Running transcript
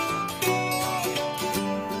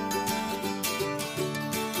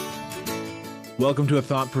Welcome to a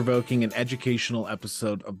thought-provoking and educational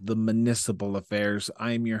episode of the Municipal Affairs.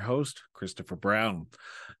 I am your host, Christopher Brown.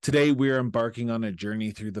 Today, we are embarking on a journey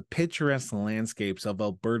through the picturesque landscapes of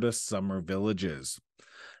Alberta's summer villages.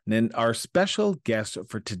 And our special guest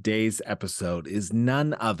for today's episode is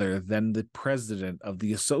none other than the president of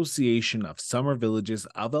the Association of Summer Villages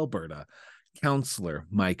of Alberta, Councillor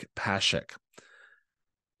Mike Pashuk.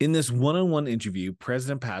 In this one-on-one interview,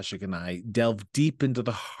 President Pashuk and I delve deep into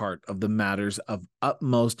the heart of the matters of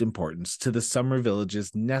utmost importance to the summer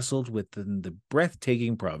villages nestled within the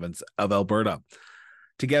breathtaking province of Alberta.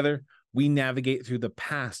 Together, we navigate through the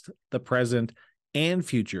past, the present, and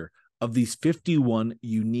future of these 51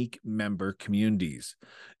 unique member communities.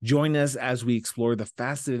 Join us as we explore the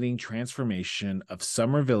fascinating transformation of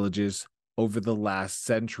summer villages over the last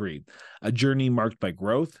century, a journey marked by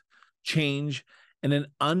growth, change, and an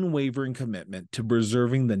unwavering commitment to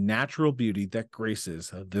preserving the natural beauty that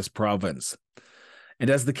graces this province. And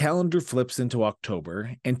as the calendar flips into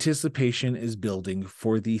October, anticipation is building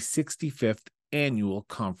for the 65th annual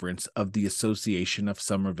conference of the Association of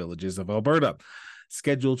Summer Villages of Alberta,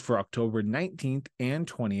 scheduled for October 19th and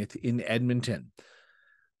 20th in Edmonton.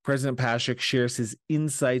 President Pashuk shares his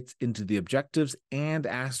insights into the objectives and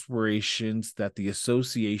aspirations that the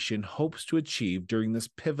association hopes to achieve during this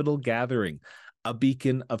pivotal gathering, a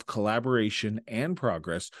beacon of collaboration and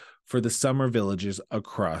progress for the summer villages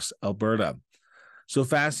across Alberta. So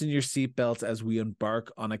fasten your seatbelts as we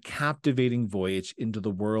embark on a captivating voyage into the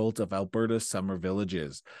world of Alberta's summer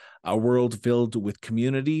villages, a world filled with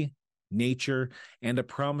community, nature, and a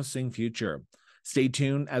promising future. Stay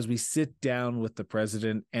tuned as we sit down with the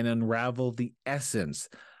president and unravel the essence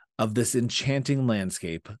of this enchanting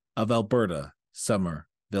landscape of Alberta summer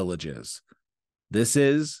villages. This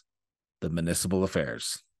is the Municipal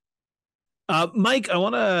Affairs. Mike, I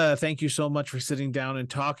want to thank you so much for sitting down and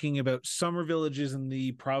talking about summer villages in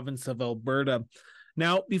the province of Alberta.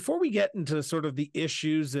 Now, before we get into sort of the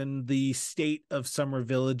issues and the state of summer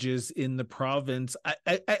villages in the province,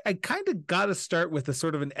 I kind of got to start with a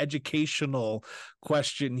sort of an educational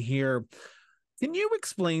question here. Can you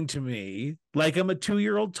explain to me, like I'm a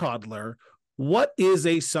 2-year-old toddler, what is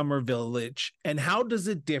a summer village and how does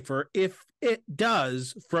it differ, if it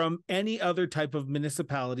does, from any other type of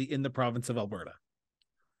municipality in the province of Alberta?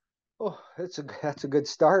 Oh, that's a good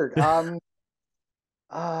start. Uh,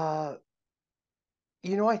 I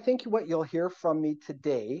think what you'll hear from me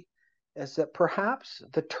today is that perhaps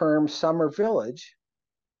the term summer village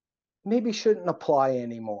maybe shouldn't apply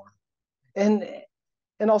anymore. And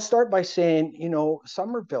and I'll start by saying,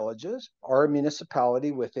 summer villages are a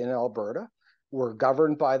municipality within Alberta. We're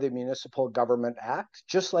governed by the Municipal Government Act,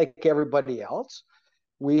 just like everybody else.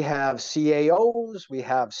 We have CAOs, we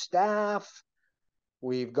have staff,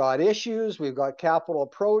 we've got issues, we've got capital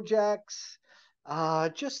projects,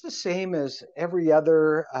 just the same as every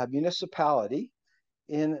other municipality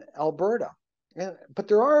in Alberta. But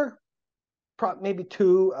there are maybe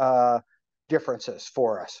two differences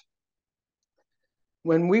for us.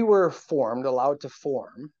 When we were allowed to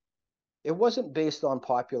form, it wasn't based on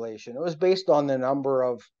population. It was based on the number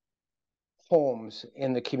of homes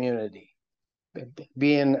in the community.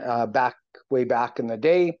 Being way back in the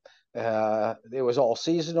day, it was all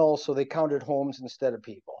seasonal, so they counted homes instead of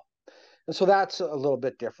people. And so that's a little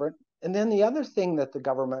bit different. And then the other thing that the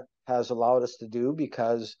government has allowed us to do,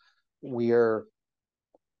 because we're,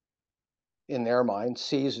 in their mind,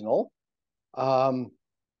 seasonal,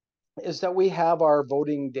 is that we have our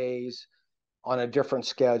voting days on a different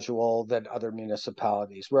schedule than other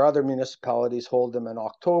municipalities. Where other municipalities hold them in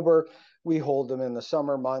October, we hold them in the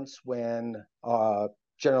summer months when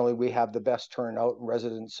generally we have the best turnout and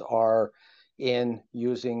residents are in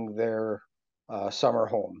using their summer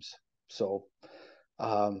homes. So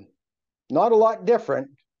not a lot different.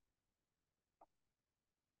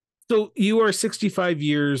 So you are 65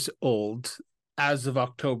 years old as of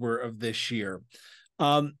October of this year.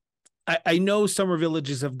 I know summer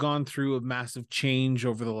villages have gone through a massive change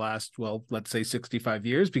over the last, well, let's say 65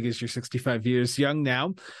 years, because you're 65 years young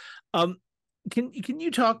now. Can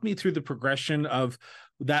you talk me through the progression of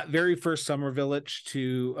that very first summer village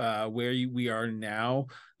to where we are now?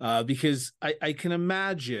 Because I can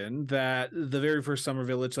imagine that the very first summer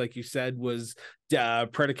village, like you said, was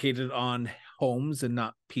predicated on homes and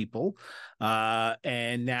not people.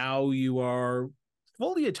 And now you are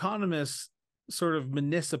fully autonomous sort of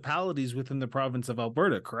municipalities within the province of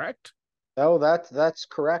Alberta, correct? Oh, that's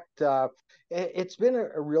correct. It's been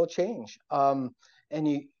a real change. And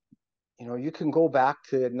you can go back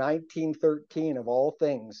to 1913 of all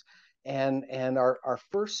things, and our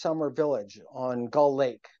first summer village on Gull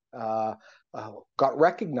Lake got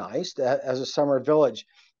recognized as a summer village.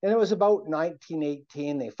 And it was about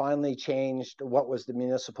 1918 they finally changed what was the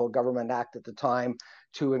Municipal Government Act at the time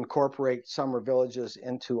to incorporate summer villages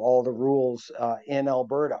into all the rules in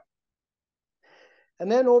Alberta.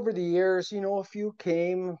 And then over the years, a few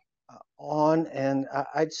came on, and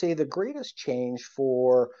I'd say the greatest change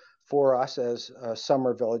for us as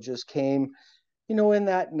summer villages came, in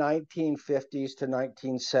that 1950s to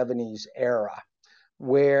 1970s era,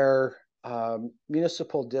 where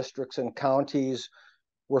municipal districts and counties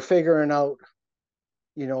were figuring out,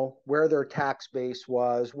 where their tax base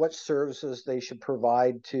was, what services they should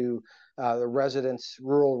provide to the residents,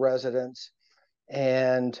 rural residents,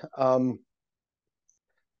 and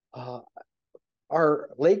uh, our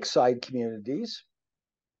lakeside communities,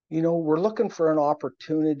 we're looking for an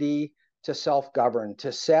opportunity to self-govern,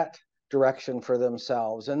 to set direction for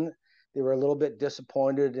themselves. And they were a little bit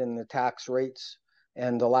disappointed in the tax rates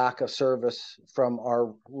and the lack of service from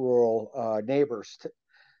our rural neighbors.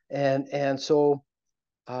 And so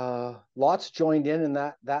lots joined in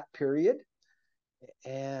that period.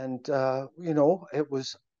 And, it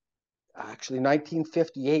was actually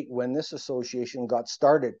 1958 when this association got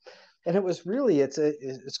started. And it was really,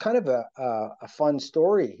 it's kind of a fun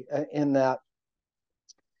story in that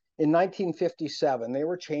in 1957, they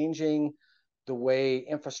were changing the way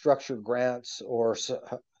infrastructure grants or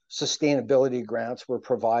sustainability grants were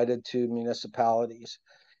provided to municipalities.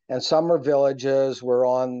 And summer villages were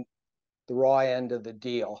on the raw end of the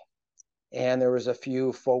deal. And there was a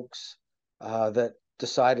few folks that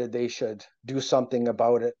decided they should do something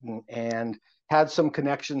about it and had some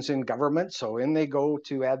connections in government. So in they go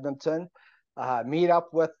to Edmonton, meet up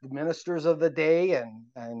with the ministers of the day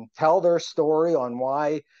and tell their story on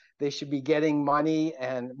why they should be getting money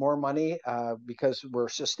and more money because we're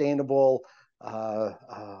sustainable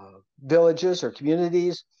villages or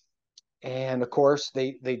communities. And of course,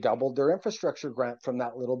 they doubled their infrastructure grant from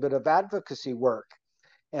that little bit of advocacy work.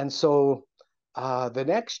 And so the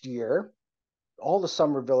next year, all the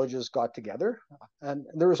summer villages got together, and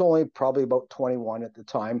there was only probably about 21 at the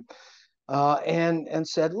time, and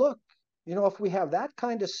said, look, if we have that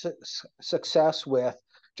kind of success with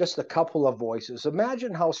just a couple of voices,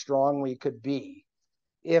 imagine how strong we could be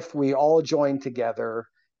if we all joined together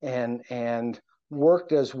and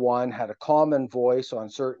worked as one, had a common voice on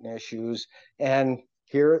certain issues. And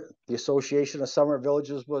here, the Association of Summer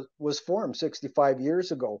Villages was formed 65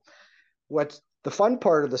 years ago. What the fun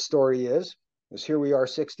part of the story is here we are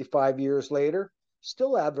 65 years later,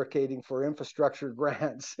 still advocating for infrastructure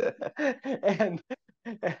grants. and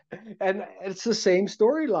and it's the same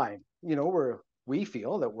storyline. We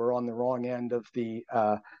feel that we're on the wrong end of the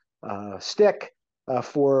stick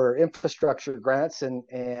for infrastructure grants,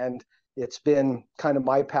 and it's been kind of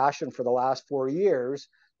my passion for the last 4 years,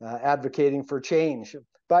 advocating for change.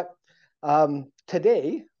 But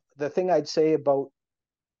today, the thing I'd say about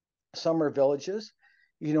summer villages,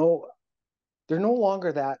 they're no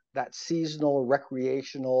longer that seasonal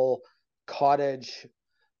recreational cottage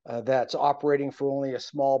that's operating for only a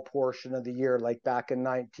small portion of the year, like back in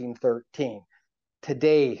 1913.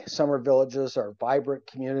 Today, summer villages are vibrant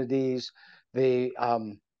communities. They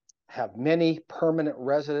have many permanent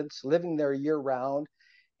residents living there year round.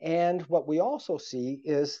 And what we also see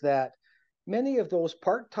is that many of those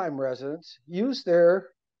part-time residents use their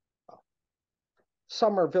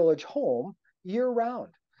summer village home year round.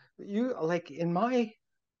 Like in my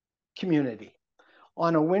community,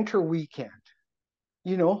 on a winter weekend,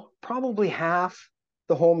 probably half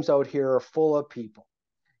the homes out here are full of people,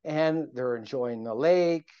 and they're enjoying the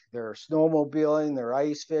lake, they're snowmobiling, they're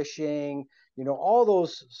ice fishing, all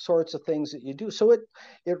those sorts of things that you do. So it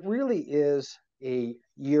really is a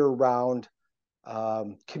year-round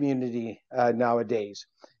community nowadays.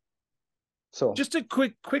 So just a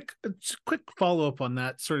quick follow-up on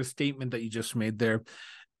that sort of statement that you just made there.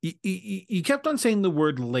 You kept on saying the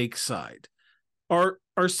word lakeside. Are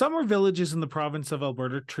summer villages in the province of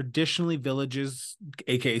Alberta traditionally villages,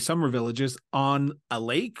 aka summer villages, on a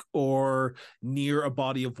lake or near a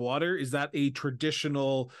body of water? Is that a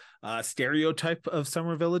traditional stereotype of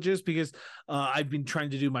summer villages? Because I've been trying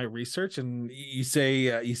to do my research, and you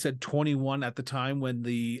said 21 at the time when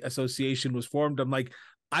the association was formed. I'm like,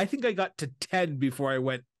 I think I got to 10 before I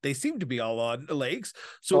went, they seem to be all on lakes.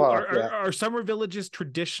 So are summer villages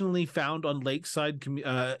traditionally found on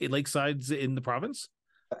lakesides in the province?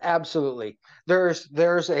 Absolutely. There's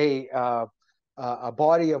a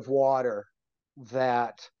body of water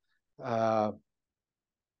that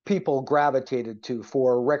people gravitated to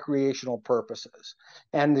for recreational purposes,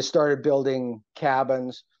 and they started building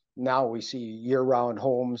cabins. Now we see year-round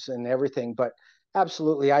homes and everything, but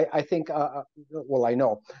Absolutely. I think, well, I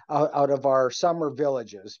know out of our summer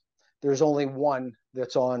villages, there's only one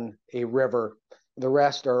that's on a river. The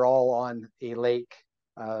rest are all on a lake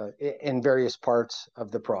in various parts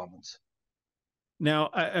of the province. Now,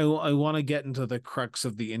 I want to get into the crux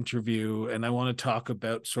of the interview, and I want to talk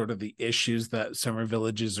about sort of the issues that summer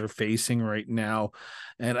villages are facing right now.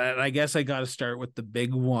 And I guess I got to start with the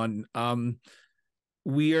big one.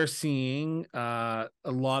 We are seeing a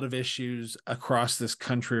lot of issues across this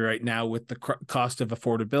country right now with the cost of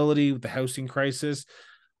affordability, with the housing crisis.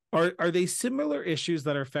 Are they similar issues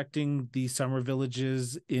that are affecting the summer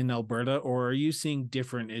villages in Alberta, or are you seeing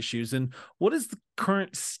different issues? And what is the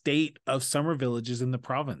current state of summer villages in the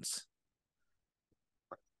province?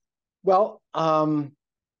 Well, uh,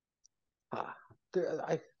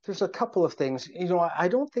 there's a couple of things. I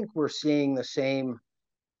don't think we're seeing the same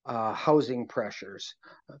housing pressures.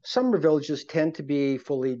 Summer villages tend to be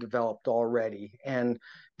fully developed already, and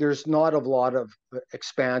there's not a lot of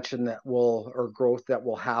expansion that will or growth that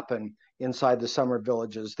will happen inside the summer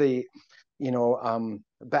villages. Back in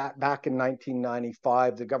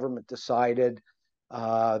 1995, the government decided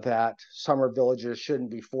that summer villages shouldn't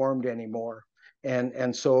be formed anymore,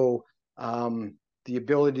 and so the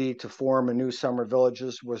ability to form a new summer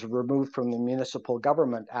villages was removed from the Municipal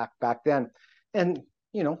Government Act back then. And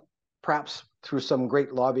you know, perhaps through some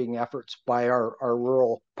great lobbying efforts by our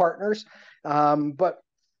rural partners. But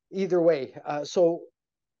either way, so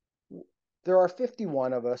there are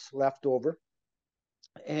 51 of us left over,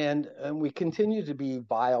 and we continue to be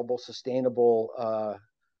viable, sustainable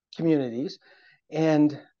communities.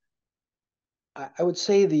 And I would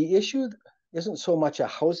say the issue isn't so much a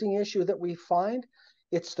housing issue that we find,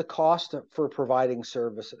 it's the cost for providing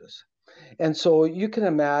services. And so you can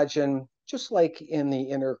imagine, just like in the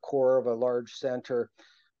inner core of a large center,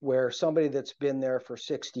 where somebody that's been there for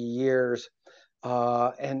 60 years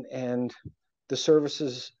and the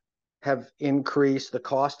services have increased, the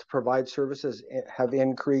cost to provide services have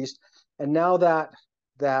increased, and now that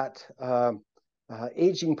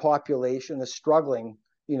aging population is struggling,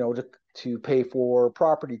 to pay for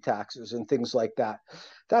property taxes and things like that.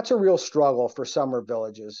 That's a real struggle for summer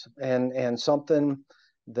villages, and something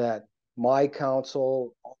that my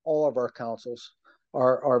council, all of our councils,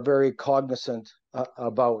 are very cognizant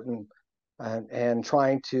about, and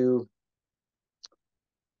trying to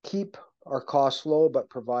keep our costs low but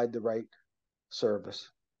provide the right service.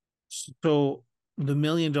 So the $1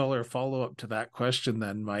 million follow up to that question,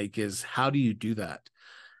 then, Mike, is how do you do that?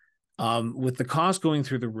 With the cost going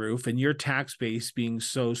through the roof and your tax base being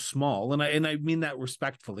so small, and I mean that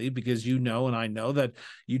respectfully, because you know and I know that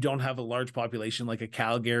you don't have a large population like a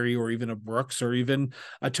Calgary or even a Brooks or even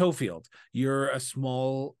a Tofield. You're a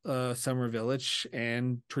small summer village,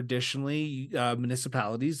 and traditionally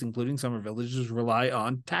municipalities, including summer villages, rely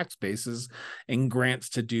on tax bases and grants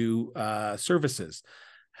to do services. Yeah.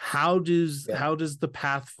 How does the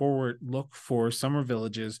path forward look for summer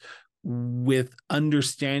villages with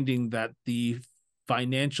understanding that the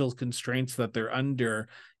financial constraints that they're under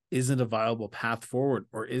isn't a viable path forward,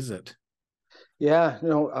 or is it? Yeah,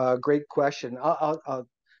 no, great question. The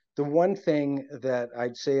one thing that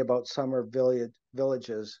I'd say about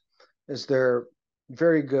villages is they're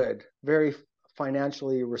very good, very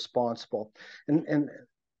financially responsible. And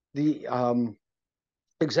the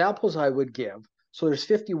examples I would give, so there's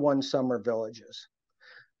 51 summer villages.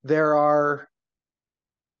 There are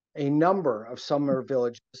a number of summer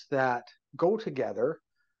villages that go together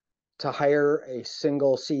to hire a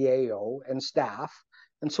single CAO and staff.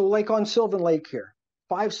 And so, like on Sylvan Lake here,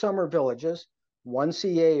 5 summer villages, one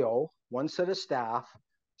CAO, one set of staff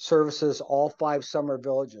services all 5 summer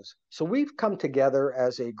villages. So we've come together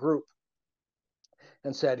as a group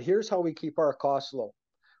and said, here's how we keep our costs low.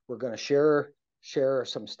 We're going to share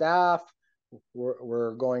some staff.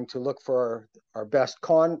 We're going to look for our best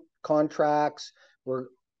contracts. We're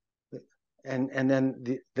and then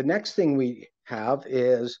the next thing we have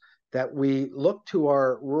is that we look to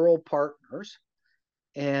our rural partners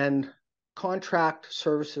and contract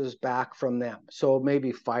services back from them. So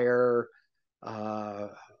maybe fire,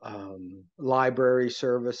 library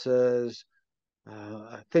services,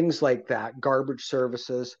 things like that, garbage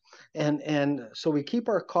services, and so we keep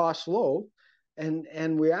our costs low,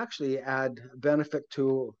 and we actually add benefit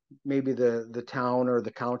to maybe the town or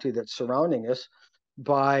the county that's surrounding us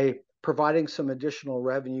by providing some additional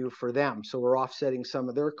revenue for them. So we're offsetting some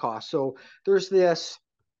of their costs. So there's this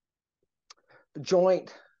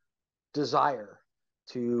joint desire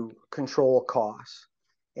to control costs.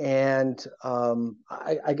 And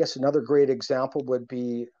I guess another great example would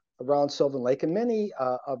be around Sylvan Lake, and many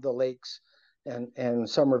of the lakes and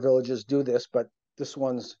summer villages do this, but this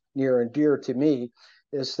one's near and dear to me,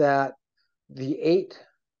 is that the 8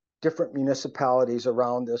 different municipalities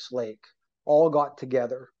around this lake all got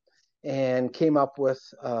together and came up with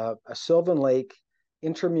a Sylvan Lake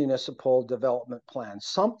intermunicipal development plan,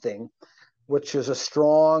 something which is a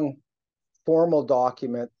strong formal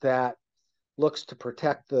document that looks to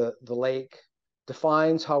protect the lake,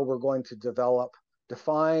 defines how we're going to develop,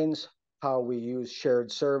 defines how we use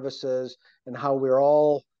shared services, and how we're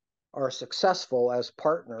all are successful as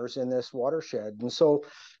partners in this watershed. And so,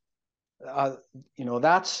 uh,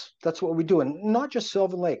 that's what we do, and not just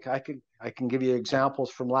Sylvan Lake. I can give you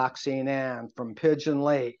examples from Lac St. Anne, from Pigeon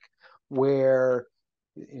Lake, where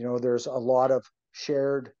there's a lot of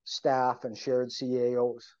shared staff and shared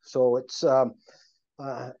CAOs. So it's uh,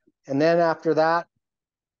 and then after that,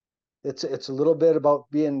 it's a little bit about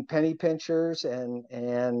being penny pinchers,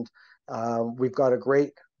 and we've got a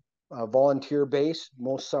great volunteer base.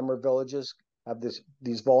 Most summer villages have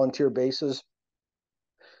these volunteer bases,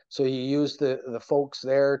 so you use the folks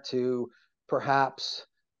there to perhaps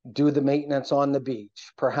do the maintenance on the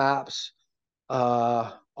beach, perhaps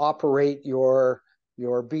operate your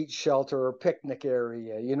beach shelter or picnic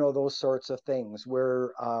area, those sorts of things.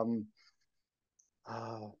 Where uh,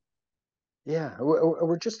 yeah,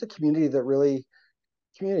 we're just a communities that really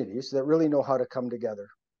know how to come together.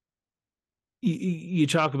 You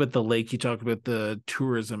talk about the lake, you talk about the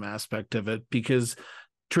tourism aspect of it, because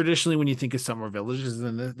traditionally when you think of summer villages,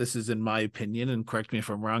 and this is in my opinion, and correct me if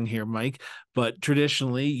I'm wrong here, Mike, but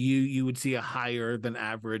traditionally you would see a higher than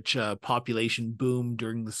average population boom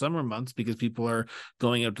during the summer months because people are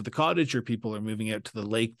going out to the cottage or people are moving out to the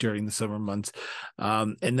lake during the summer months.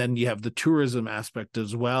 And then you have the tourism aspect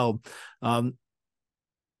as well.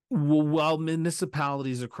 While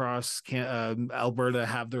municipalities across Alberta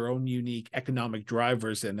have their own unique economic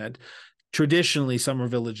drivers in it, traditionally summer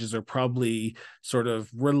villages are probably sort of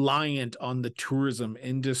reliant on the tourism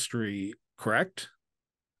industry, correct?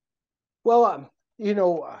 Well,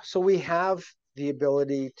 so we have the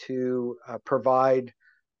ability to provide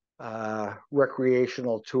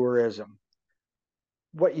recreational tourism.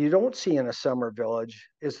 What you don't see in a summer village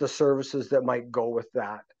is the services that might go with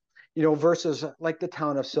that. Versus like the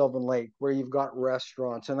town of Sylvan Lake, where you've got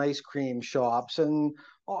restaurants and ice cream shops and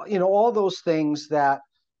all those things that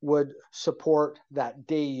would support that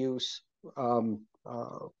day use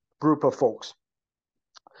group of folks.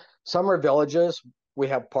 Summer villages, we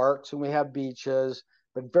have parks and we have beaches,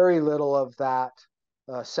 but very little of that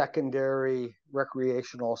secondary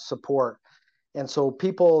recreational support. And so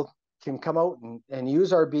people can come out and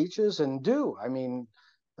use our beaches and do. I mean,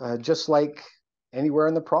 just like anywhere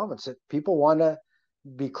in the province, people want to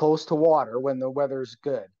be close to water when the weather's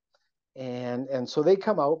good. And so they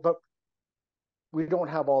come out, but we don't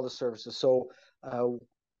have all the services. So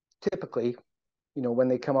typically, when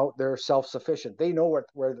they come out, they're self-sufficient. They know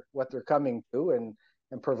what they're coming to and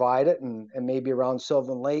provide it. And maybe around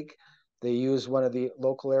Sylvan Lake, they use one of the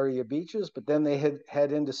local area beaches, but then they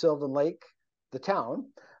head into Sylvan Lake, the town,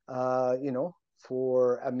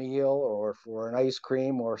 for a meal or for an ice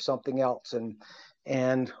cream or something else.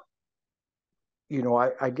 And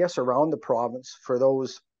I guess around the province, for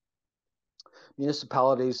those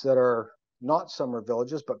municipalities that are not summer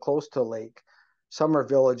villages but close to a lake, summer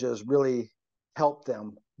villages really help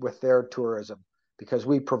them with their tourism because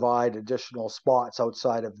we provide additional spots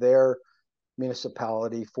outside of their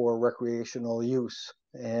municipality for recreational use,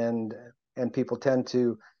 and people tend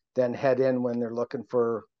to then head in when they're looking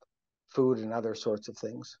for food and other sorts of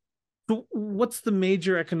things. So what's the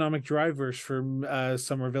major economic drivers for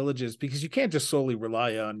summer villages? Because you can't just solely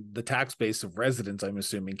rely on the tax base of residents, I'm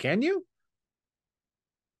assuming, can you?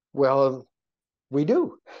 Well, we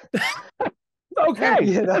do. Okay.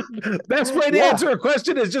 you know Best way to yeah, answer a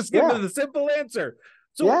question is just give yeah, it a simple answer.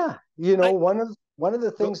 So yeah. I One of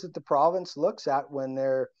the go, things that the province looks at when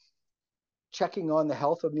they're checking on the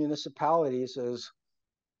health of municipalities is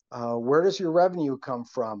where does your revenue come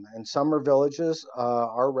from? And summer villages,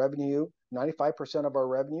 our revenue, 95% of our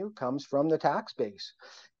revenue comes from the tax base.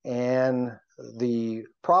 And the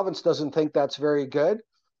province doesn't think that's very good,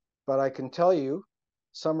 but I can tell you,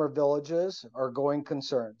 summer villages are going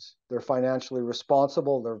concerns. They're financially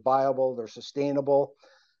responsible, they're viable, they're sustainable.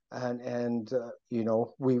 And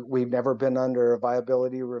we've never been under a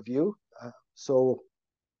viability review. So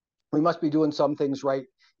we must be doing some things right,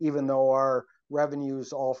 even though our revenue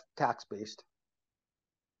is all tax based.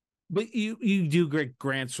 but you do get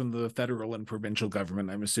grants from the federal and provincial government.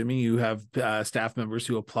 I'm assuming you have staff members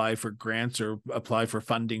who apply for grants or apply for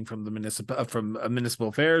funding from the municipal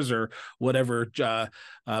affairs or whatever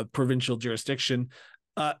provincial jurisdiction.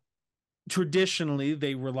 traditionally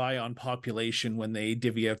they rely on population when they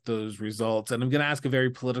divvy out those results. And I'm going to ask a very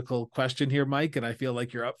political question here, Mike, and I feel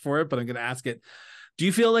like you're up for it, but I'm going to ask it. Do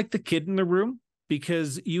you feel like the kid in the room?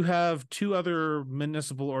 Because you have two other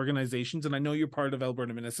municipal organizations, and I know you're part of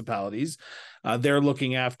Alberta municipalities. They're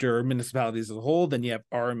looking after municipalities as a whole. Then you have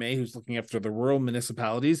RMA, who's looking after the rural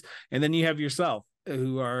municipalities, and then you have yourself,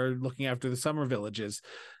 who are looking after the summer villages.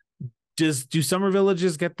 Do summer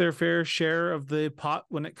villages get their fair share of the pot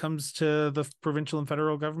when it comes to the provincial and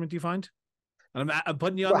federal government? Do you find? And I'm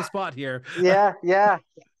putting you on the Well, spot here. yeah, yeah.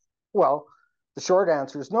 Well, the short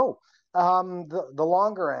answer is no. The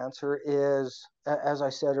longer answer is, as I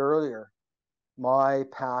said earlier, my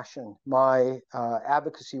passion, my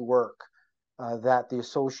advocacy work that the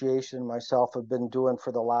association and myself have been doing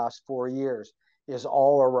for the last 4 years is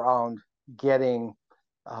all around getting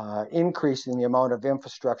increasing the amount of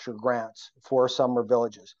infrastructure grants for summer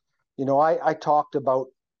villages. I talked about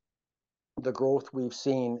the growth we've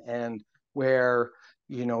seen and where,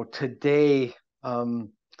 today,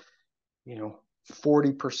 um,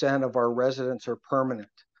 40% of our residents are permanent.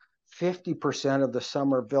 50% of the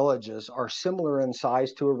summer villages are similar in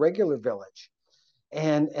size to a regular village.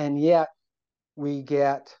 And yet we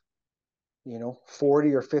get,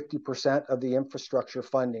 40 or 50% of the infrastructure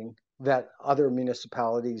funding that other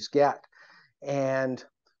municipalities get. And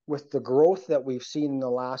with the growth that we've seen in the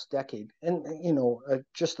last decade, and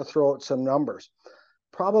just to throw out some numbers,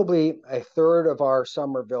 probably a third of our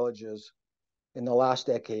summer villages in the last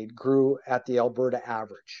decade grew at the Alberta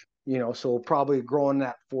average. So probably growing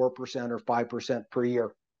at 4% or 5% per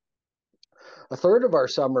year. A third of our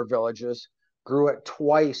summer villages grew at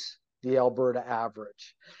twice the Alberta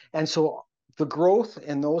average. And so the growth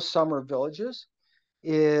in those summer villages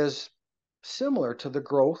is similar to the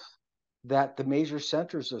growth that the major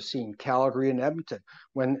centers have seen, Calgary and Edmonton.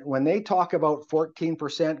 When they talk about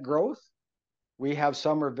 14% growth, we have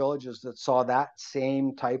summer villages that saw that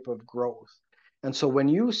same type of growth. And so when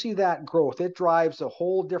you see that growth, it drives a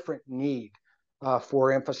whole different need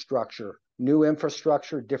for infrastructure, new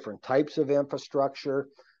infrastructure, different types of infrastructure.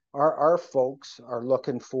 Our folks are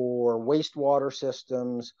looking for wastewater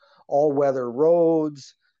systems, all weather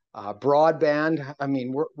roads, broadband. I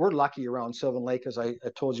mean, we're lucky around Sylvan Lake, as I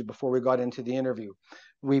told you before we got into the interview.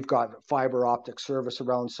 We've got fiber optic service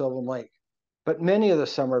around Sylvan Lake. But many of the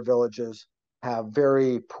summer villages have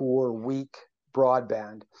very poor, weak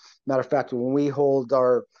broadband. Matter of fact, when we hold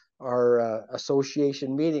our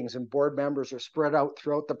association meetings and board members are spread out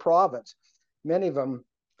throughout the province, many of them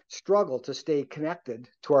struggle to stay connected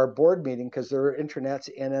to our board meeting because their internet's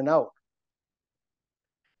in and out.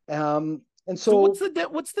 And So so,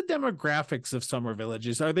 what's the demographics of summer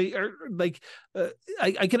villages? Are like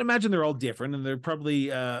I can imagine they're all different and they're probably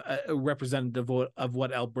a representative of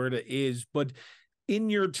what Alberta is, but in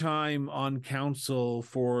your time on council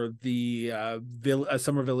for the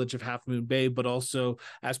Summer Village of Half Moon Bay, but also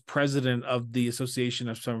as president of the Association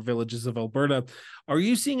of Summer Villages of Alberta, are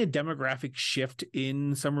you seeing a demographic shift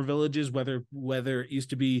in summer villages? Whether it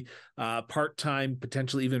used to be part time,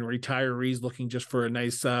 potentially even retirees looking just for a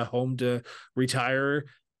nice home to retire,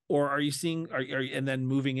 or are you seeing and then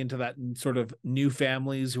moving into that sort of new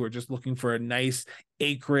families who are just looking for a nice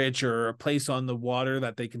acreage or a place on the water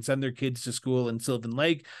that they can send their kids to school in Sylvan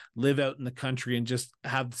Lake, live out in the country and just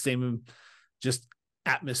have the same just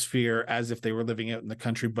atmosphere as if they were living out in the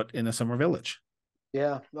country but in a summer village?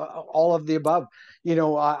 yeah, all of the above.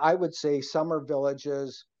 I would say summer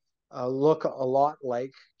villages look a lot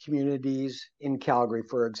like communities in Calgary,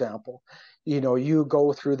 for example. You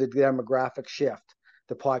go through the demographic shift.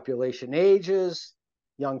 The population ages,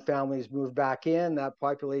 young families move back in. That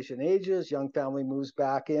population ages, young family moves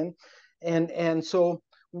back in, and so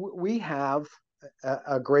we have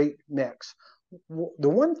a great mix. The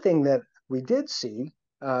one thing that we did see,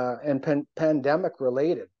 and pandemic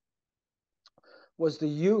related, was the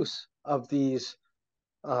use of these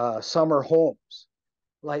summer homes.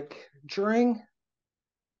 Like during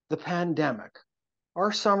the pandemic,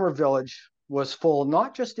 our summer village was full,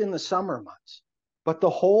 not just in the summer months, but the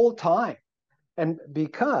whole time. And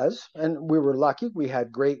we were lucky, we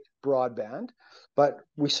had great broadband, but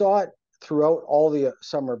we saw it throughout all the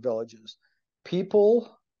summer villages.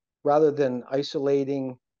 People, rather than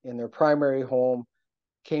isolating in their primary home,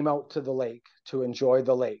 came out to the lake to enjoy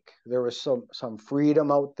the lake. There was some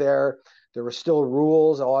freedom out there. There were still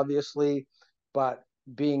rules, obviously, but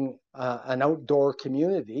being an outdoor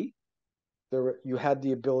community, you had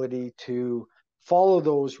the ability to follow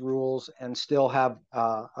those rules and still have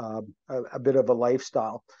a bit of a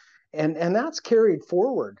lifestyle, and that's carried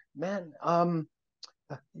forward. Man,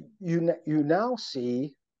 you now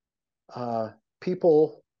see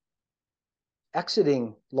people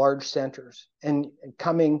exiting large centers and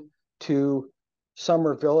coming to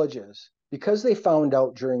summer villages because they found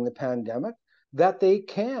out during the pandemic that they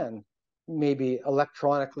can maybe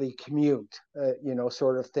electronically commute,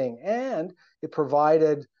 sort of thing. And it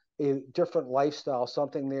provided a different lifestyle,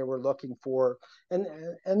 something they were looking for. And,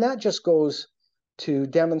 and that just goes to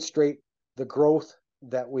demonstrate the growth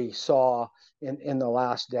that we saw in the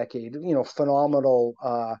last decade, phenomenal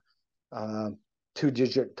uh,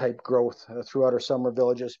 two-digit type growth throughout our summer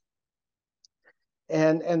villages.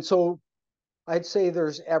 And so I'd say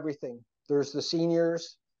there's everything. There's the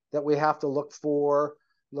seniors that we have to look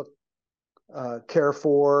care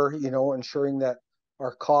for, ensuring that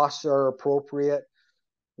our costs are appropriate.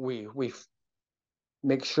 We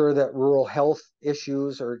make sure that rural health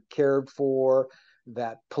issues are cared for,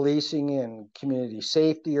 that policing and community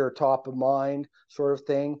safety are top of mind, sort of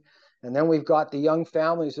thing. And then we've got the young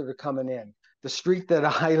families that are coming in. The street that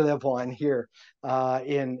I live on here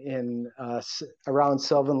in around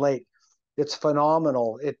Sylvan Lake, it's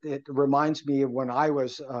phenomenal. It reminds me of when I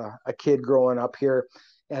was a kid growing up here,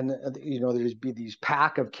 and there'd be these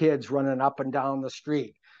pack of kids running up and down the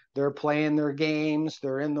street. They're playing their games.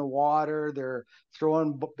 They're in the water. They're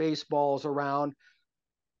throwing baseballs around.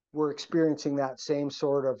 We're experiencing that same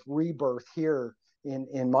sort of rebirth here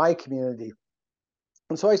in my community.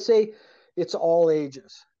 And so I say it's all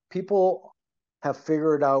ages. People have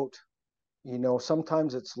figured out,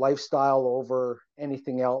 sometimes it's lifestyle over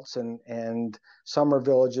anything else, and summer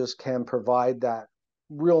villages can provide that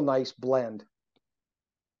real nice blend.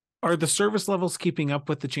 Are the service levels keeping up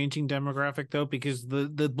with the changing demographic though? Because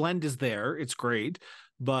the blend is there, it's great,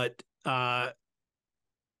 but I'm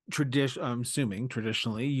assuming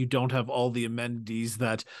traditionally you don't have all the amenities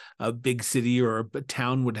that a big city or a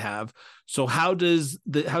town would have. So how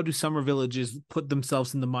do summer villages put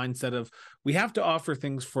themselves in the mindset of we have to offer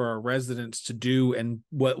things for our residents to do and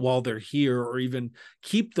while they're here, or even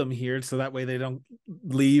keep them here so that way they don't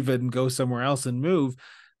leave and go somewhere else and move?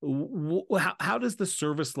 How does the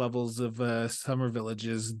service levels of summer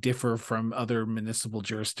villages differ from other municipal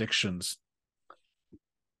jurisdictions?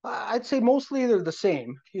 I'd say mostly they're the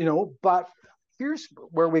same, but here's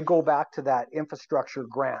where we go back to that infrastructure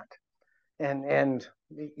grant and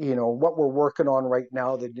what we're working on right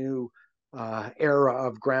now, the new era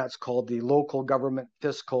of grants called the Local Government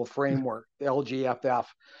Fiscal Framework, the LGFF.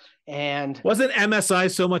 And wasn't MSI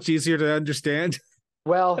so much easier to understand?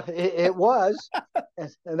 Well, it was,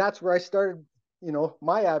 and that's where I started,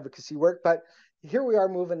 my advocacy work. But here we are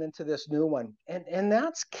moving into this new one, and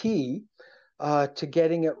that's key to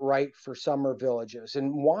getting it right for summer villages,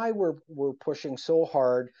 and why we're pushing so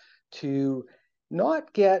hard to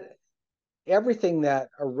not get everything that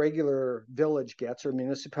a regular village gets or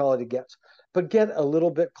municipality gets, but get a little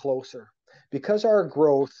bit closer, because our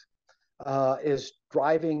growth is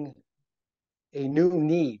driving a new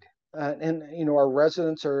need. And our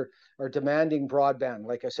residents are demanding broadband.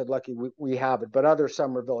 Like I said, lucky we have it, but other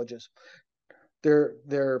summer villages,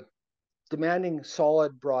 they're demanding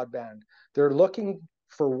solid broadband. They're looking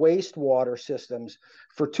for wastewater systems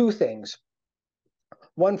for two things.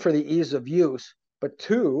 One, for the ease of use, but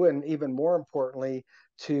two, and even more importantly,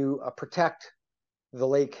 to protect the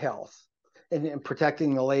lake health. And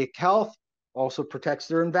protecting the lake health also protects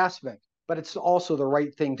their investment, but it's also the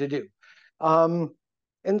right thing to do. Um,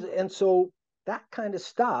 and so that kind of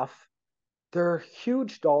stuff, they're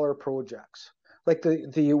huge dollar projects, like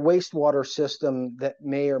the wastewater system that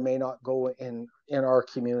may or may not go in our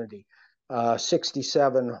community.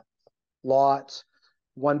 67 lots,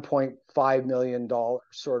 $1.5 million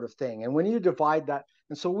sort of thing. And when you divide that,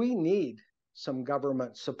 and so we need some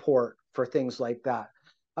government support for things like that.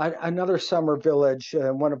 Another summer village,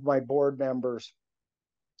 one of my board members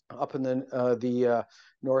up in the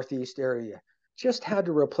northeast area, just had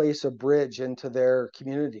to replace a bridge into their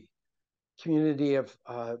community of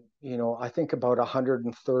I think about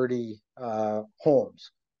 130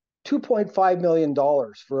 homes. $2.5 million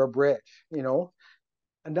for a bridge.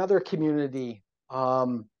 Another community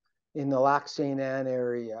in the Lac Saint Anne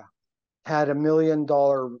area had $1 million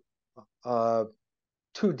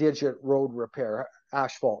two-digit road repair,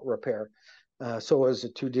 asphalt repair. So it was a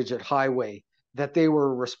two-digit highway that they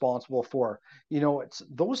were responsible for. It's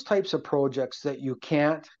those types of projects that you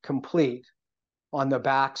can't complete on the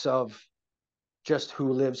backs of just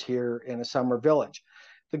who lives here in a summer village.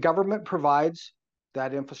 The government provides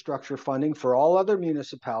that infrastructure funding for all other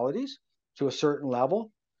municipalities to a certain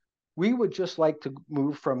level. We would just like to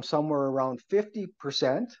move from somewhere around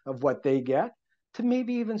 50% of what they get to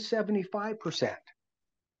maybe even 75%.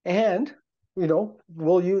 And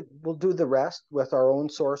we'll do the rest with our own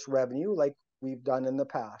source revenue like we've done in the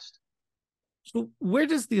past. So where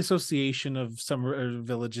does the Association of Summer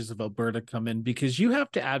Villages of Alberta come in? Because you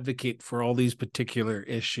have to advocate for all these particular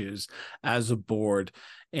issues as a board.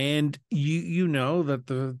 And you know that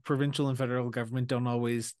the provincial and federal government don't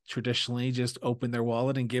always traditionally just open their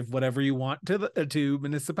wallet and give whatever you want to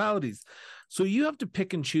municipalities. So you have to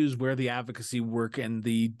pick and choose where the advocacy work and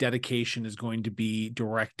the dedication is going to be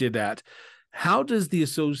directed at. How does the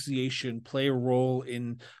association play a role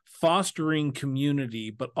in fostering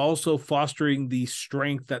community, but also fostering the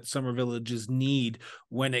strength that summer villages need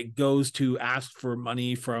when it goes to ask for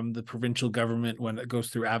money from the provincial government when it goes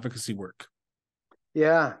through advocacy work?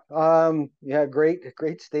 Yeah,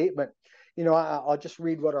 great statement. I'll just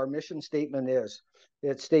read what our mission statement is.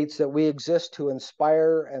 It states that we exist to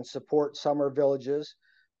inspire and support summer villages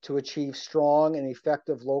to achieve strong and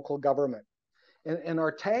effective local government. And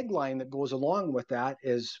our tagline that goes along with that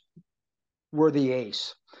is we're the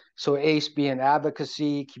ACE. So ACE being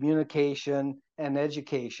advocacy, communication, and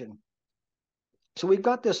education. So we've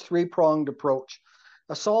got this three-pronged approach,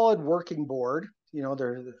 a solid working board,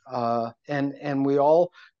 and we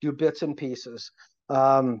all do bits and pieces.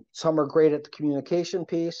 Some are great at the communication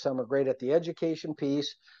piece, some are great at the education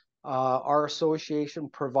piece. Our association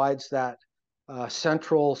provides that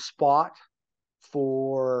central spot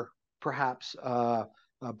for perhaps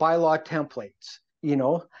bylaw templates,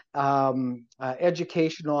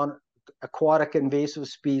 education on aquatic invasive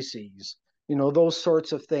species, those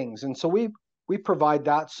sorts of things. And so we provide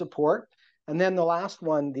that support. And then the last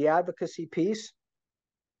one, the advocacy piece,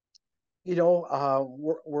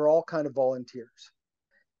 we're all kind of volunteers.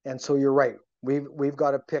 And so you're right. We've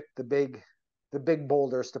got to pick the big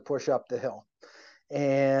boulders to push up the hill.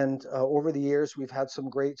 And over the years, we've had some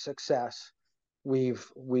great success. We've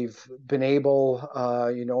been able,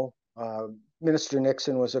 Minister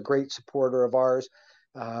Nixon was a great supporter of ours.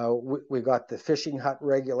 We got the fishing hut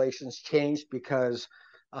regulations changed because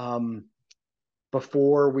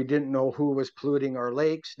before we didn't know who was polluting our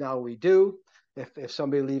lakes. Now we do. If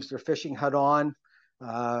somebody leaves their fishing hut on,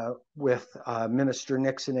 with Minister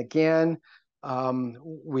Nixon again,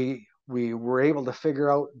 we were able to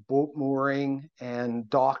figure out boat mooring and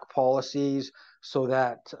dock policies so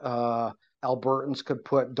that Albertans could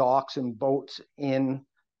put docks and boats in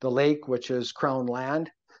the lake, which is Crown land,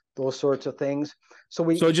 those sorts of things. So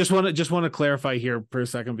I just want to clarify here for a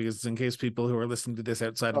second, because in case people who are listening to this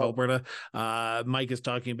outside of Alberta, Mike is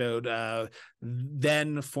talking about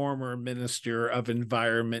then former Minister of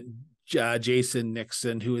Environment Jason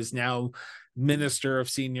Nixon, who is now Minister of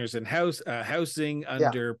Seniors and Housing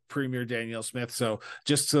under Premier Danielle Smith. So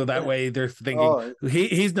just so that way they're thinking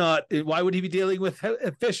he's not. Why would he be dealing with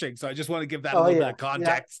fishing? So I just want to give that a little bit of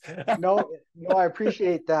context. No, I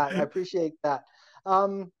appreciate that.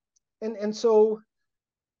 And so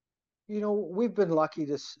we've been lucky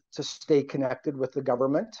to stay connected with the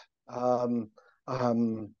government. The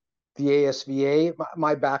ASVA,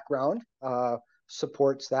 my background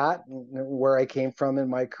supports that, where I came from in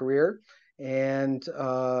my career, and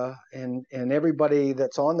everybody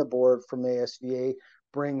that's on the board from ASVA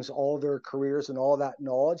brings all their careers and all that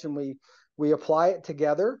knowledge, and we apply it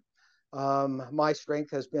together. My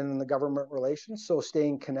strength has been in the government relations, so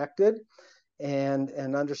staying connected and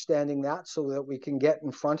understanding that so that we can get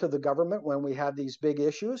in front of the government when we have these big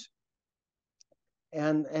issues.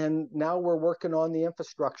 And now we're working on the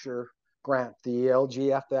infrastructure grant, the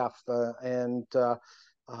LGFF, and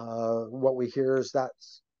what we hear is that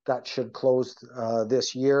should close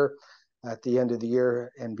this year at the end of the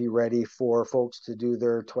year and be ready for folks to do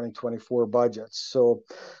their 2024 budgets. So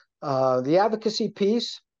the advocacy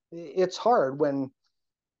piece, it's hard when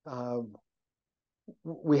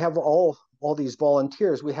we have all these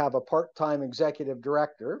volunteers. We have a part-time executive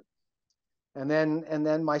director, and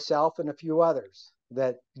then myself and a few others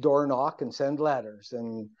that door knock and send letters,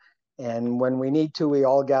 and when we need to, we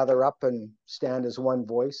all gather up and stand as one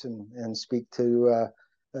voice and speak to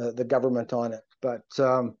the government on it. But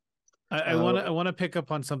I want to pick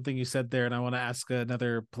up on something you said there, and I want to ask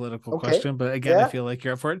another political question. But again, I feel like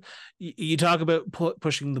you're up for it. You talk about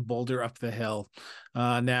pushing the boulder up the hill.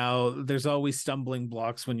 Now, there's always stumbling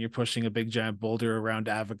blocks when you're pushing a big giant boulder around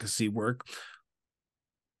advocacy work.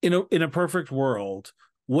 In a perfect world,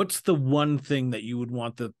 what's the one thing that you would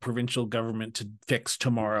want the provincial government to fix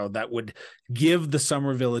tomorrow that would give the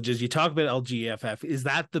summer villages? You talk about LGFF. Is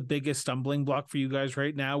that the biggest stumbling block for you guys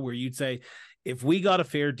right now, where you'd say, if we got a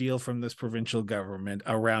fair deal from this provincial government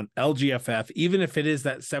around LGFF, even if it is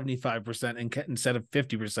that 75% instead of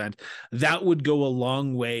 50%, that would go a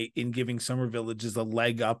long way in giving summer villages a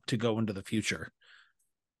leg up to go into the future?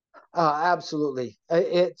 Absolutely.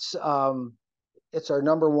 It's our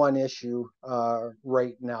number one issue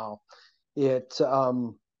right now. It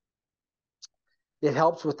it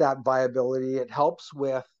helps with that viability. It helps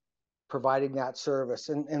with providing that service.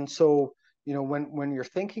 And so, when you're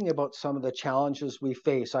thinking about some of the challenges we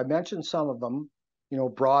face, I mentioned some of them,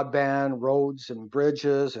 broadband, roads and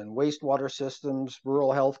bridges and wastewater systems, rural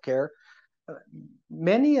healthcare.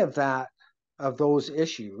 Many of those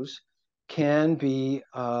issues can be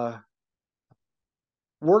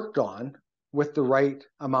worked on with the right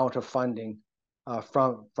amount of funding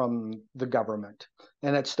from the government,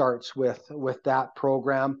 and it starts with that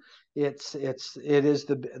program. It is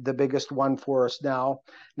the biggest one for us now.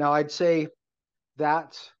 Now, I'd say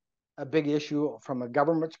that's a big issue from a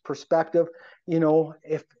government's perspective.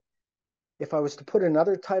 If I was to put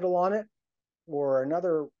another title on it, or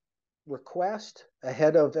another request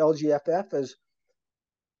ahead of LGFF, is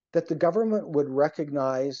that the government would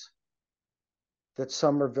recognize that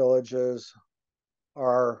summer villages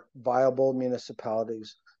are viable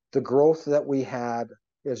municipalities. The growth that we had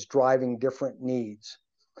is driving different needs.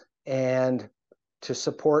 And to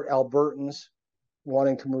support Albertans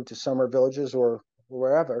wanting to move to summer villages or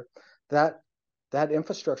wherever, that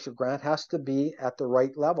infrastructure grant has to be at the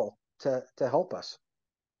right level to help us.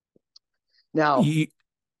 Now, You,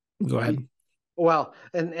 go ahead. well,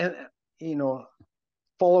 and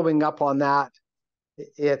following up on that,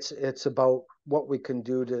 it's about what we can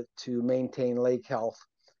do to maintain lake health,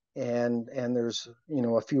 and there's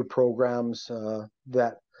a few programs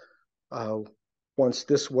that once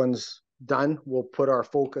this one's done, we'll put our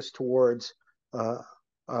focus towards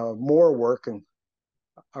more work and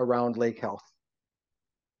around lake health.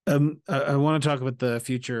 I want to talk about the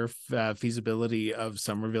future feasibility of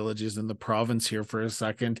summer villages in the province here for a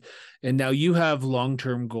second. And now you have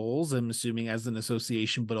long-term goals, I'm assuming, as an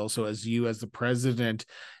association, but also as you as the president.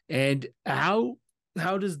 And how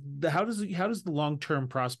does the long-term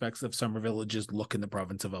prospects of summer villages look in the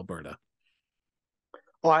province of Alberta?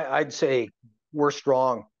 Well, I'd say we're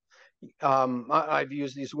strong. I've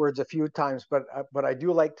used these words a few times, but I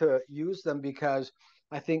do like to use them because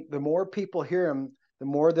I think the more people hear them, the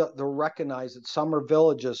more they'll recognize that summer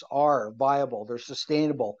villages are viable, they're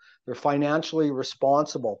sustainable, they're financially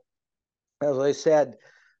responsible. As I said,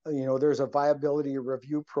 there's a viability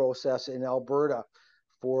review process in Alberta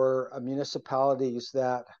for municipalities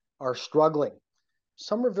that are struggling.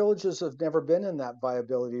 Summer villages have never been in that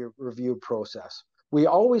viability review process. We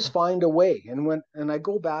always find a way. And I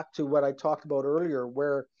go back to what I talked about earlier,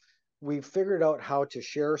 where we've figured out how to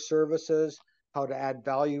share services, how to add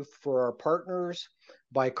value for our partners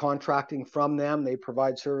by contracting from them. They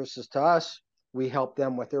provide services to us. We help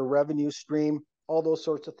them with their revenue stream, all those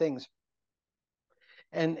sorts of things.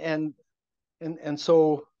 And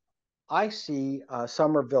so I see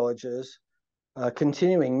summer villages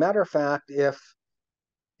continuing. Matter of fact,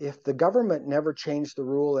 if the government never changed the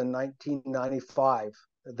rule in 1995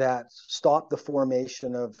 that stopped the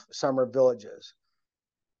formation of summer villages,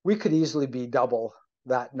 we could easily be double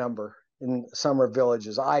that number in summer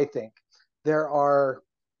villages. I think there are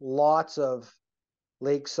lots of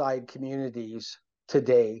lakeside communities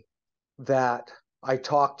today that I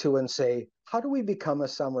talk to and say, how do we become a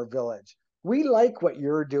summer village? We like what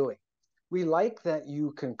you're doing. We like that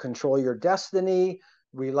you can control your destiny.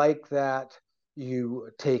 We like that you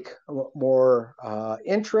take more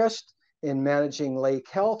interest in managing lake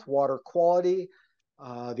health, water quality,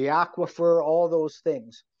 the aquifer, all those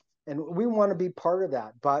things. And we want to be part of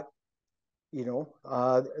that, but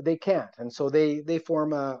they can't. And so they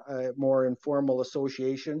form a more informal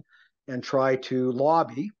association and try to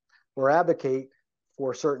lobby or advocate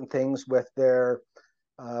for certain things with the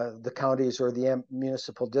counties or the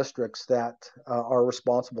municipal districts that are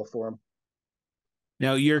responsible for them.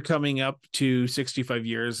 Now you're coming up to 65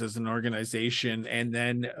 years as an organization, and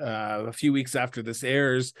then a few weeks after this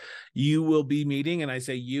airs, you will be meeting, and I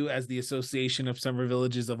say you as the Association of Summer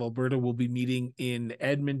Villages of Alberta will be meeting in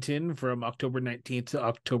Edmonton from October 19th to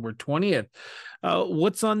October 20th.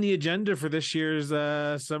 What's on the agenda for this year's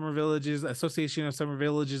Summer Villages Association of Summer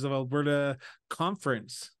Villages of Alberta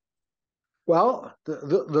conference? Well,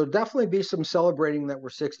 there'll definitely be some celebrating that we're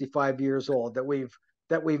 65 years old, that we've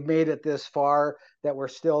made it this far, that we're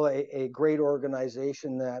still a great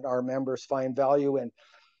organization that our members find value in.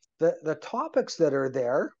 The topics that are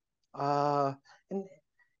there, and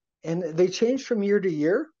they change from year to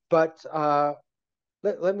year, but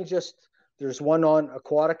let me just, there's one on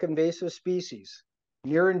aquatic invasive species,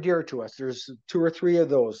 near and dear to us. There's two or three of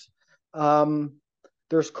those.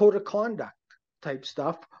 There's code of conduct type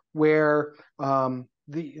stuff where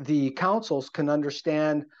the councils can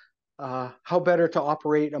understand how better to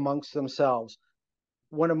operate amongst themselves.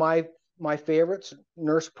 One of my favorites,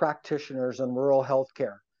 nurse practitioners and rural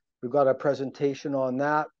healthcare. We've got a presentation on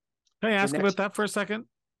that. Can I The ask about next, that for a second?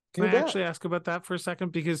 Can you I bet. actually ask about that for a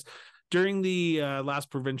second? Because during the last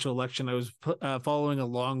provincial election, I was following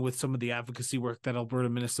along with some of the advocacy work that Alberta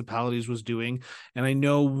municipalities was doing, and I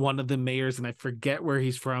know one of the mayors, and I forget where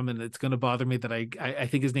he's from, and it's going to bother me that I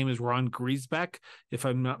think his name is Ron Griesbeck, if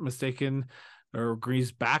I'm not mistaken, or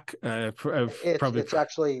Griesbach. Probably. It's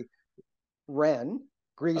actually Ren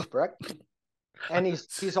Griesbrecht, and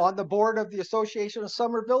he's on the board of the Association of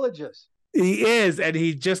Summer Villages. He is, and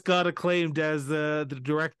he just got acclaimed as the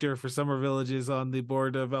director for summer villages on the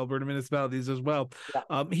board of Alberta municipalities as well.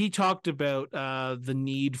 Yeah. He talked about the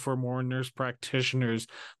need for more nurse practitioners,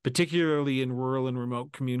 particularly in rural and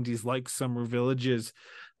remote communities like summer villages.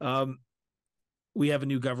 Um, we have a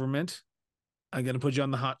new government. I'm going to put you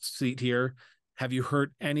on the hot seat here. Have you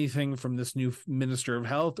heard anything from this new Minister of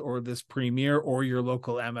Health or this Premier or your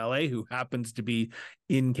local MLA who happens to be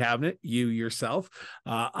in cabinet, you yourself,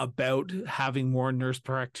 about having more nurse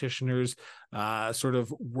practitioners sort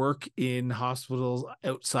of work in hospitals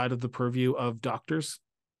outside of the purview of doctors,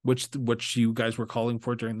 which you guys were calling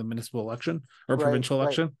for during the municipal election or Right, provincial right.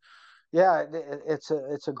 election? Yeah,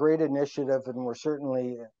 it's a great initiative, and we're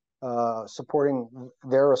certainly supporting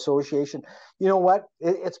their association. You know what?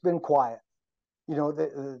 It's been quiet. You know,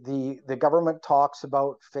 the government talks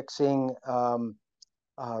about fixing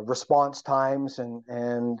response times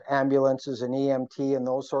and ambulances and EMT and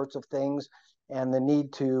those sorts of things, and the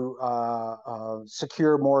need to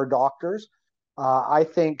secure more doctors. I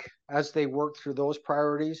think as they work through those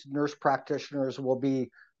priorities, nurse practitioners will be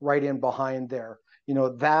right in behind there. You know,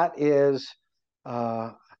 that is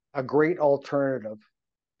uh, a great alternative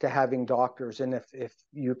to having doctors. And if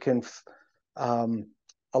you can um,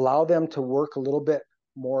 allow them to work a little bit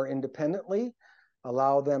more independently,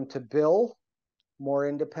 allow them to bill more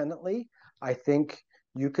independently, I think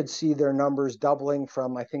you could see their numbers doubling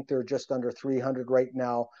from, I think they're just under 300 right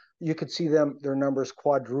now. You could see their numbers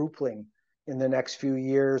quadrupling in the next few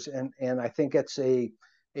years. And I think it's a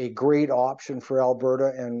great option for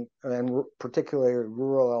Alberta and particularly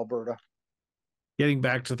rural Alberta. Getting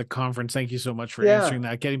back to the conference, thank you so much for Yeah. answering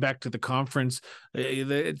that. Getting back to the conference,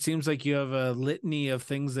 it seems like you have a litany of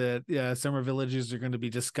things that summer villages are going to be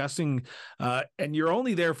discussing, and you're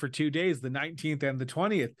only there for 2 days, the 19th and the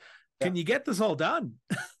 20th. Yeah. Can you get this all done?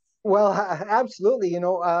 Well, absolutely.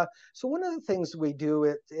 So one of the things we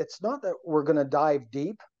do, it's not that we're going to dive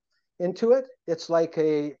deep into it. It's like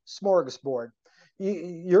a smorgasbord.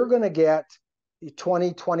 You're going to get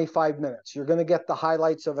 20, 25 minutes. You're going to get the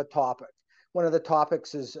highlights of a topic. One of the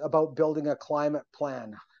topics is about building a climate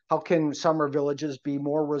plan. How can summer villages be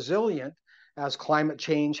more resilient as climate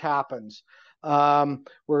change happens?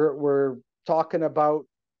 We're talking about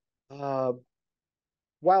uh,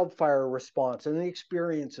 wildfire response and the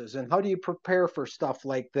experiences, and how do you prepare for stuff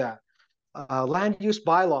like that? Land use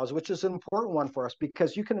bylaws, which is an important one for us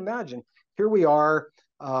because you can imagine here we are,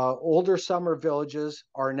 older summer villages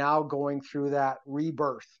are now going through that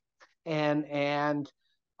rebirth, and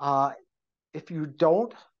if you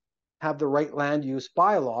don't have the right land use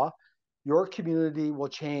bylaw, your community will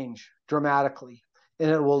change dramatically,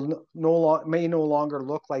 and it will may no longer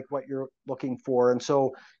look like what you're looking for. And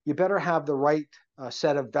so you better have the right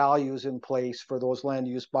set of values in place for those land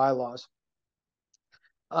use bylaws.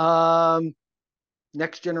 Um,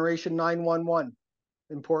 Next generation 911,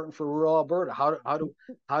 important for rural Alberta.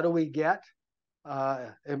 How do we get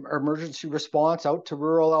emergency response out to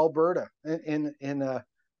rural Alberta in a,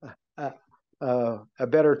 a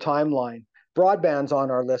better timeline? Broadband's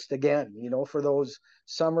on our list again, for those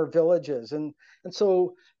summer villages, and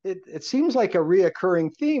so it seems like a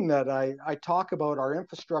reoccurring theme that I talk about our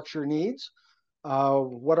infrastructure needs,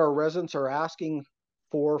 what our residents are asking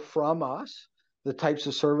for from us, the types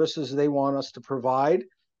of services they want us to provide,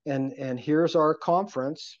 and here's our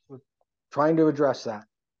conference trying to address that.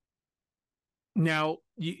 Now,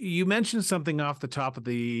 you mentioned something off the top of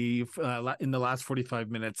the in the last 45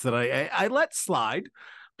 minutes that I let slide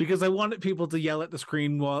because I wanted people to yell at the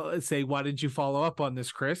screen while say, "Why did you follow up on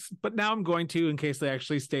this, Chris?" But now I'm going to, in case they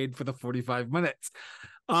actually stayed for the 45 minutes.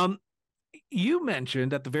 Um, you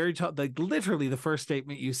mentioned at the very top, like literally the first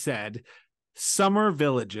statement you said, "Summer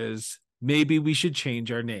villages. Maybe we should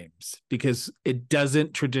change our names because it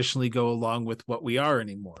doesn't traditionally go along with what we are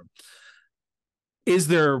anymore." Is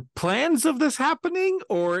there plans of this happening,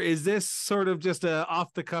 or is this sort of just a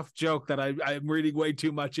off the cuff joke that I'm reading way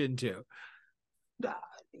too much into?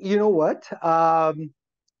 You know what?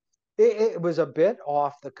 It was a bit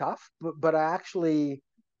off the cuff, but I actually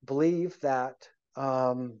believe that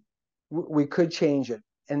we could change it.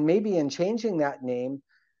 And maybe in changing that name,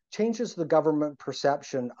 changes the government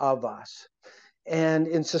perception of us. And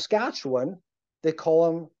in Saskatchewan, they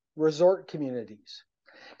call them resort communities.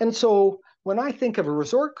 And so when I think of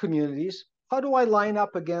resort communities, how do I line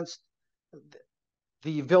up against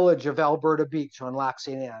the village of Alberta Beach on Lac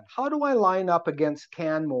St. Anne? How do I line up against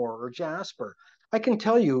Canmore or Jasper? I can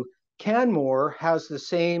tell you, Canmore has the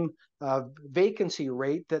same vacancy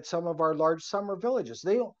rate that some of our large summer villages.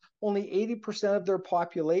 They only 80% of their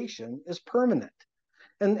population is permanent.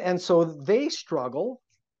 And so they struggle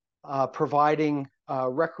providing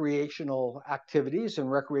recreational activities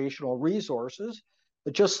and recreational resources,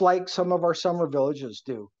 just like some of our summer villages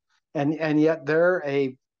do. And yet they're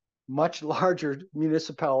a much larger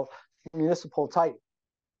municipal type.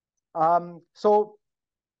 So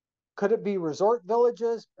could it be resort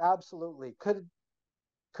villages? Absolutely. Could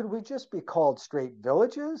we just be called straight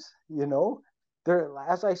villages? You know, there,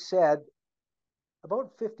 as I said,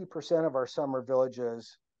 about 50% of our summer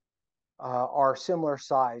villages are similar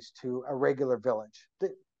size to a regular village.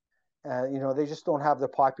 They just don't have the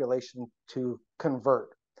population to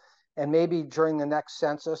convert. And maybe during the next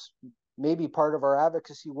census, maybe part of our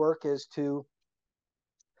advocacy work is to,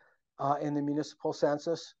 in the municipal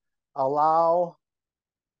census, allow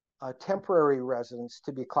temporary residents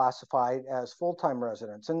to be classified as full-time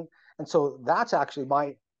residents. And so that's actually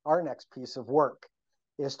our next piece of work,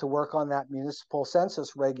 is to work on that municipal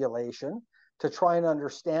census regulation to try and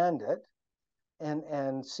understand it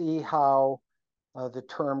and see how the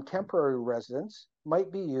term temporary residents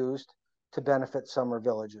might be used to benefit summer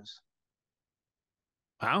villages.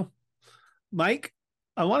 Wow. Mike,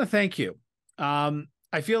 I want to thank you.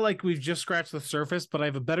 I feel like we've just scratched the surface, but I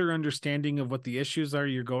have a better understanding of what the issues are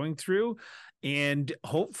you're going through. And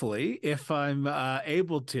hopefully, if I'm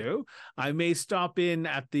able to, I may stop in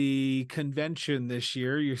at the convention this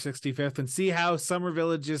year, your 65th, and see how summer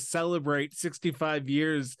villages celebrate 65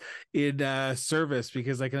 years in service,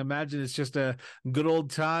 because I can imagine it's just a good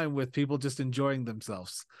old time with people just enjoying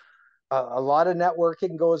themselves. A lot of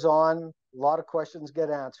networking goes on, a lot of questions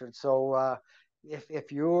get answered. So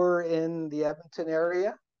if you're in the Edmonton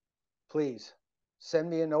area, please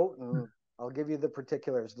send me a note and I'll give you the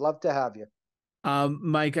particulars. Love to have you.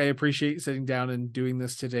 Mike, I appreciate sitting down and doing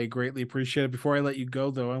this today. Greatly appreciate it. Before I let you go,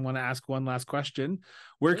 though, I want to ask one last question.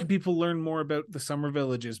 Where can people learn more about the summer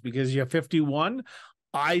villages? Because you have 51.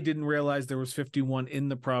 I didn't realize there was 51 in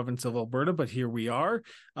the province of Alberta, but here we are.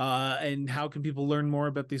 And how can people learn more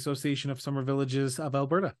about the Association of Summer Villages of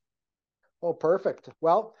Alberta? Oh, perfect.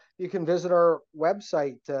 Well, you can visit our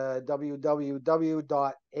website,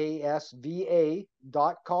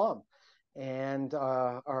 www.asva.com. And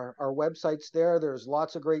our website's there. There's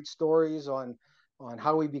lots of great stories on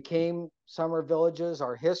how we became summer villages,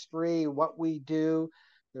 our history, what we do.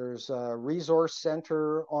 There's a resource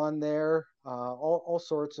center on there, all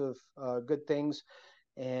sorts of good things.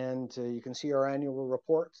 And you can see our annual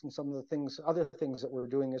reports and some of the other things that we're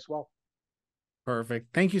doing as well.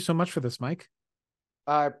 Perfect. Thank you so much for this, Mike.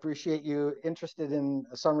 I appreciate you interested in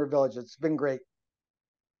Summer Village. It's been great.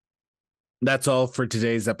 That's all for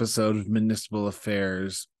today's episode of Municipal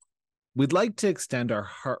Affairs. We'd like to extend our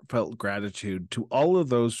heartfelt gratitude to all of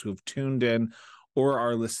those who have tuned in or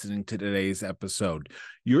are listening to today's episode.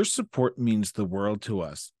 Your support means the world to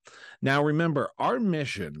us. Now, remember, our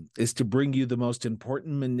mission is to bring you the most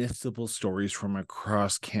important municipal stories from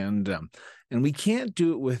across Canada, and we can't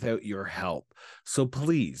do it without your help. So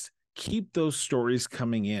please keep those stories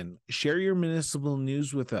coming in. Share your municipal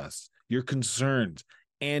news with us, your concerns,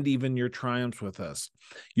 and even your triumphs with us.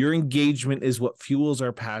 Your engagement is what fuels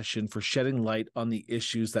our passion for shedding light on the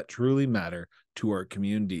issues that truly matter to our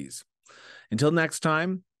communities. Until next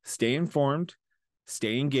time, stay informed,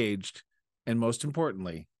 stay engaged, and most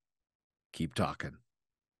importantly, keep talking.